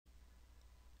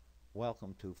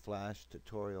Welcome to Flash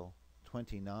Tutorial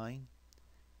 29,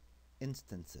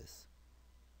 Instances.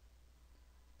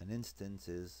 An instance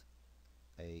is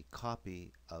a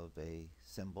copy of a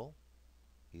symbol,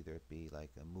 either it be like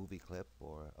a movie clip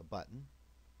or a button.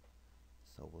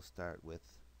 So we'll start with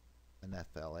an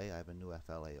FLA. I have a new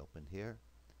FLA opened here.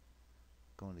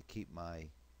 I'm going to keep my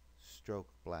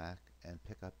stroke black and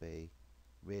pick up a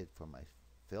rid for my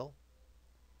fill.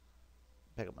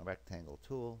 Pick up my rectangle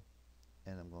tool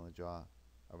and I'm going to draw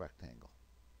a rectangle.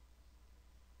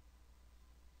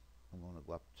 I'm going to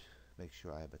go up to make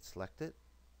sure I have it selected,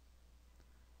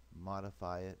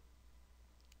 modify it,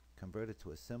 convert it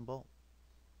to a symbol,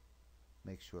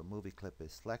 make sure movie clip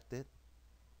is selected,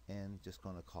 and just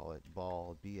going to call it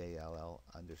ball, BALL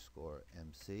underscore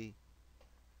MC,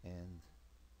 and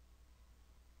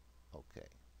OK.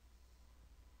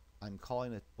 I'm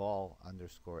calling it ball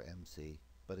underscore MC,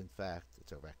 but in fact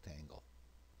it's a rectangle.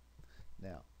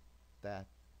 Now that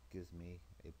gives me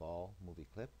a ball movie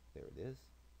clip. There it is.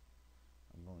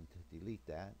 I'm going to delete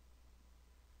that.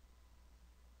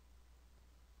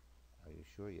 Are you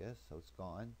sure? Yes, so it's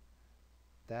gone.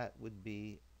 That would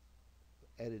be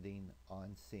editing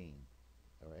on scene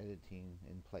or editing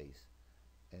in place.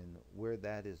 And where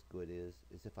that is good is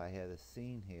if I had a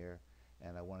scene here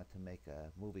and I wanted to make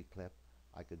a movie clip,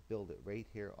 I could build it right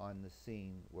here on the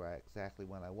scene where exactly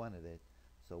when I wanted it.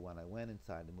 So when I went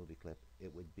inside the movie clip,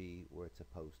 it would be where it's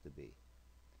supposed to be.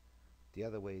 The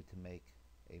other way to make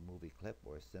a movie clip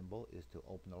or a symbol is to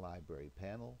open the library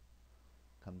panel,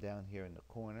 come down here in the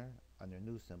corner under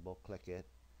new symbol, click it,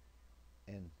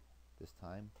 and this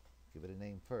time give it a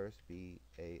name first,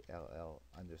 BALL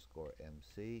underscore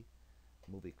MC.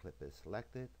 Movie clip is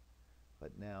selected,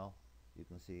 but now you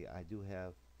can see I do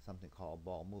have something called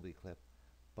ball movie clip,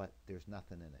 but there's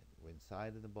nothing in it. We're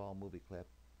inside of the ball movie clip.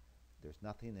 There's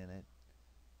nothing in it.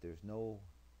 There's no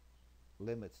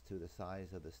limits to the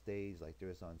size of the stage like there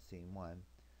is on scene 1.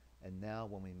 And now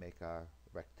when we make our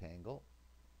rectangle,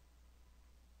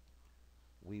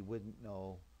 we wouldn't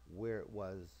know where it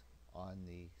was on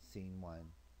the scene 1.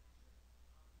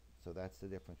 So that's the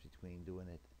difference between doing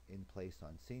it in place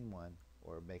on scene 1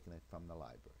 or making it from the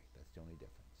library. That's the only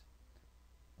difference.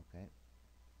 Okay,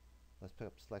 let's pick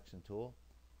up the selection tool,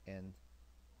 and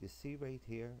you see right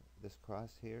here, this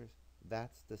crosshairs,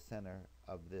 that's the center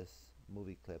of this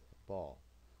movie clip ball.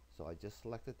 So I just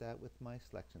selected that with my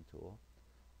selection tool,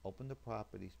 open the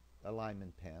properties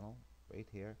alignment panel right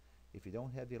here. If you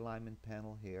don't have the alignment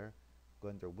panel here, go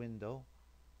under window,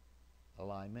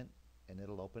 alignment, and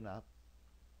it'll open up.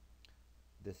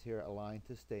 This here align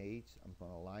to stage. I'm going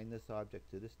to align this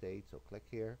object to the stage, so click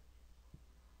here.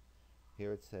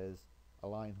 Here it says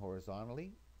align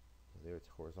horizontally. So there it's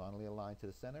horizontally aligned to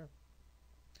the center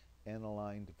and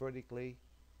aligned vertically,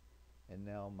 and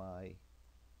now my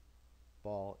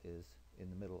ball is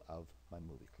in the middle of my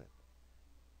movie clip.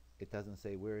 It doesn't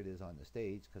say where it is on the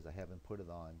stage because I haven't put it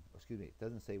on, excuse me, it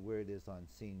doesn't say where it is on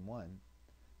scene 1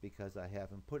 because I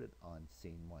haven't put it on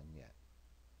scene 1 yet.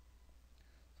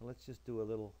 So let's just do a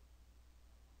little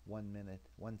 1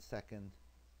 second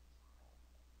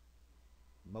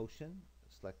motion.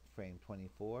 Select frame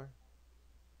 24,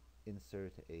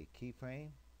 insert a keyframe.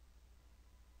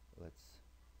 Let's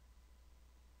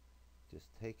just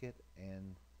take it,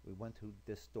 and we want to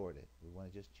distort it. We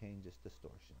want to just change this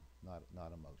distortion, not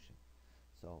a motion.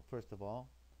 So first of all,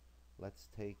 let's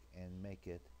take and make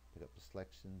it, pick up the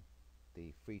selection,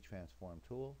 the free transform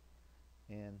tool,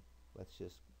 and let's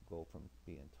just go from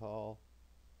being tall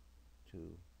to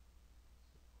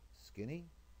skinny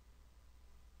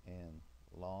and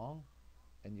long.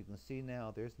 And you can see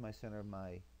now there's my center of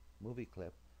my movie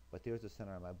clip, but there's the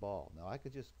center of my ball. Now I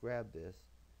could just grab this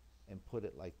and put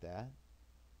it like that,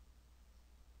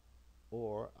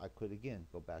 or I could again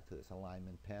go back to this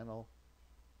alignment panel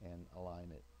and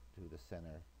align it to the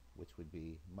center, which would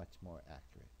be much more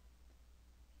accurate.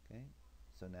 Okay,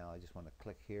 so now I just want to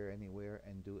click here anywhere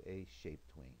and do a shape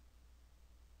tween.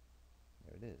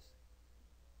 There it is.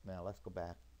 Now let's go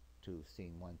back to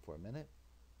scene 1 for a minute,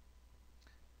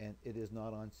 and it is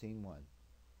not on scene 1.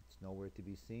 It's nowhere to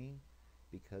be seen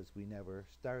because we never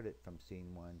started from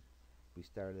scene 1. We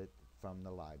started from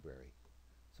the library.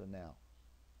 So now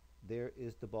there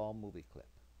is the ball movie clip.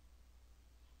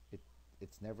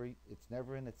 It's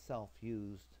never in itself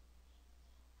used.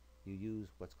 You use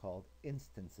what's called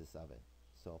instances of it.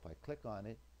 So if I click on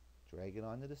it, drag it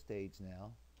onto the stage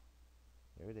now,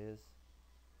 there it is,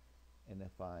 and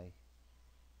if I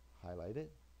highlight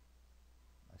it,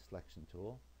 my selection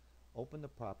tool, open the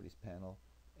properties panel,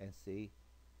 and see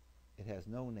it has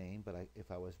no name, but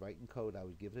if I was writing code I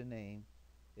would give it a name,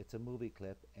 it's a movie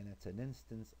clip, and it's an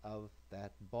instance of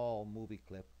that ball movie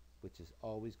clip, which is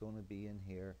always going to be in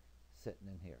here, sitting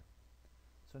in here.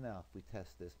 So now if we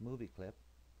test this movie clip,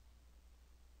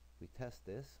 we test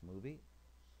this movie,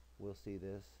 we'll see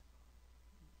this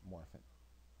morphing.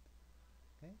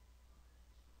 Okay.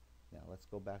 Now let's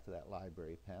go back to that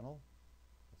library panel.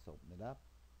 Let's open it up,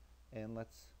 and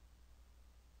let's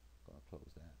going to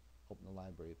close that. Open the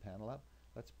library panel up.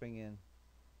 Let's bring in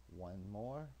one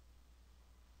more,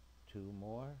 two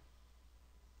more,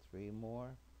 three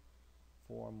more,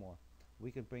 four more.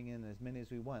 We could bring in as many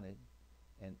as we wanted,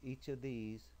 and each of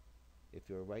these, if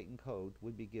you're writing code,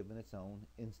 would be given its own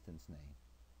instance name.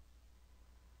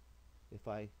 If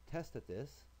I tested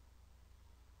this,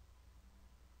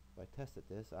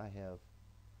 I have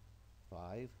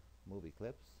 5 movie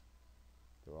clips.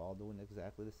 They're all doing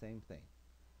exactly the same thing,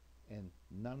 and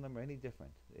none of them are any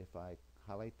different. If I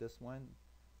highlight this one,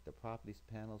 the properties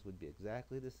panels would be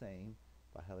exactly the same.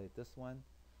 If I highlight this one,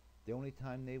 the only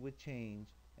time they would change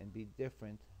and be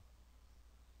different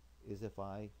is if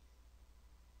I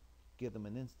give them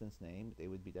an instance name. They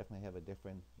would be definitely have a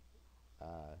different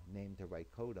name to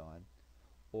write code on,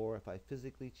 or if I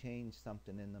physically change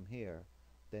something in them here,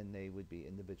 then they would be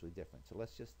individually different. So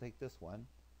let's just take this one.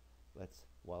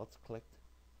 While it's clicked,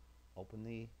 open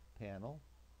the panel,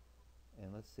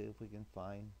 and let's see if we can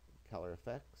find color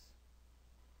effects.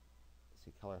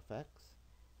 See color effects,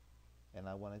 and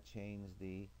I want to change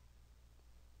the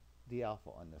alpha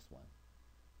on this one,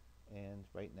 and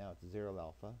right now it's 0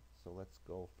 alpha, so let's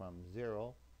go from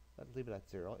 0. Let's leave it at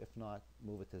 0. If not,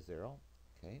 move it to 0.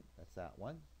 Okay, that's that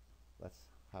one. Let's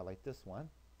highlight this one.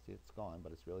 See, it's gone,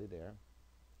 but it's really there.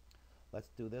 Let's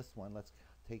do this one. Let's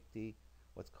take the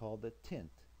what's called the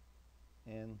tint,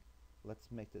 and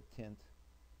let's make the tint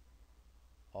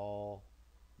all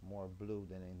more blue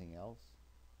than anything else,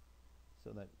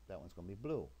 so that one's going to be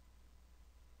blue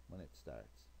when it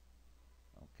starts.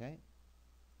 Okay,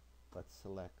 let's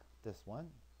select this one,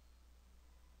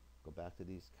 go back to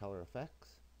these color effects,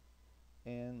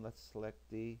 and let's select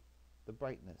the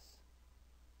brightness,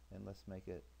 and let's make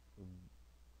it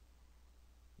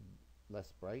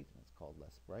less bright. It's called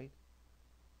less bright.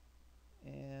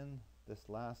 And this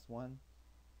last one,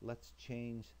 let's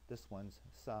change this one's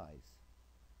size,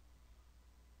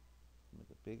 make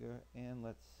it bigger, and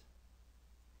let's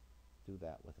do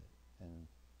that with it, and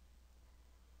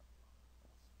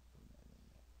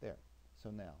there.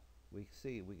 So now we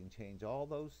see we can change all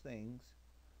those things,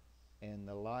 and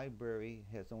the library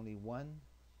has only one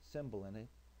symbol in it,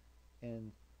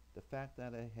 and the fact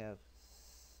that I have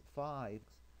 5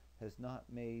 has not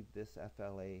made this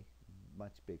FLA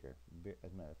much bigger.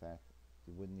 As a matter of fact,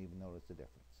 you wouldn't even notice the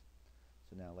difference.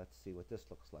 So now let's see what this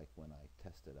looks like when I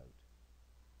test it out.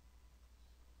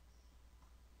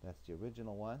 That's the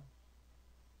original one,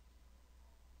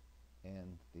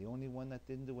 and the only one that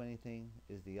didn't do anything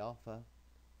is the alpha,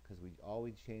 because we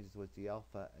always change it with the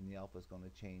alpha, and the alpha is going to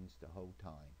change the whole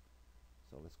time.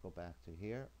 So let's go back to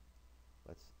here.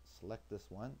 Let's select this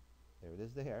one. There it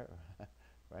is there.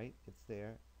 Right? It's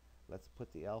there. Let's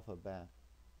put the alpha back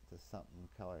to something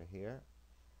color here,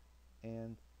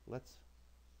 and let's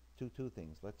do 2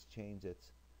 things. Let's change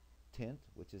its tint,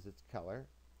 which is its color,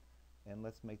 and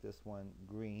let's make this one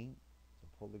green. So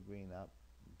pull the green up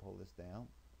and pull this down,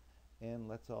 and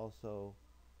let's also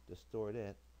distort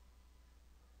it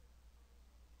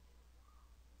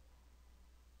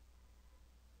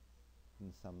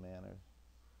in some manner.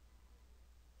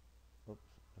 Oops,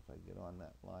 if I get on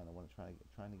that line, I want to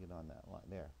trying to get on that line.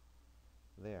 There.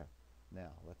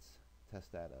 Now let's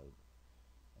test that out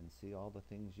and see all the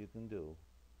things you can do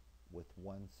with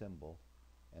one symbol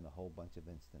and a whole bunch of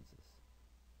instances.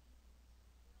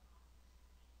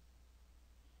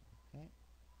 Okay.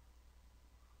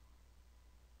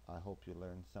 I hope you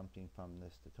learned something from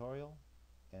this tutorial,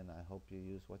 and I hope you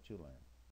use what you learned.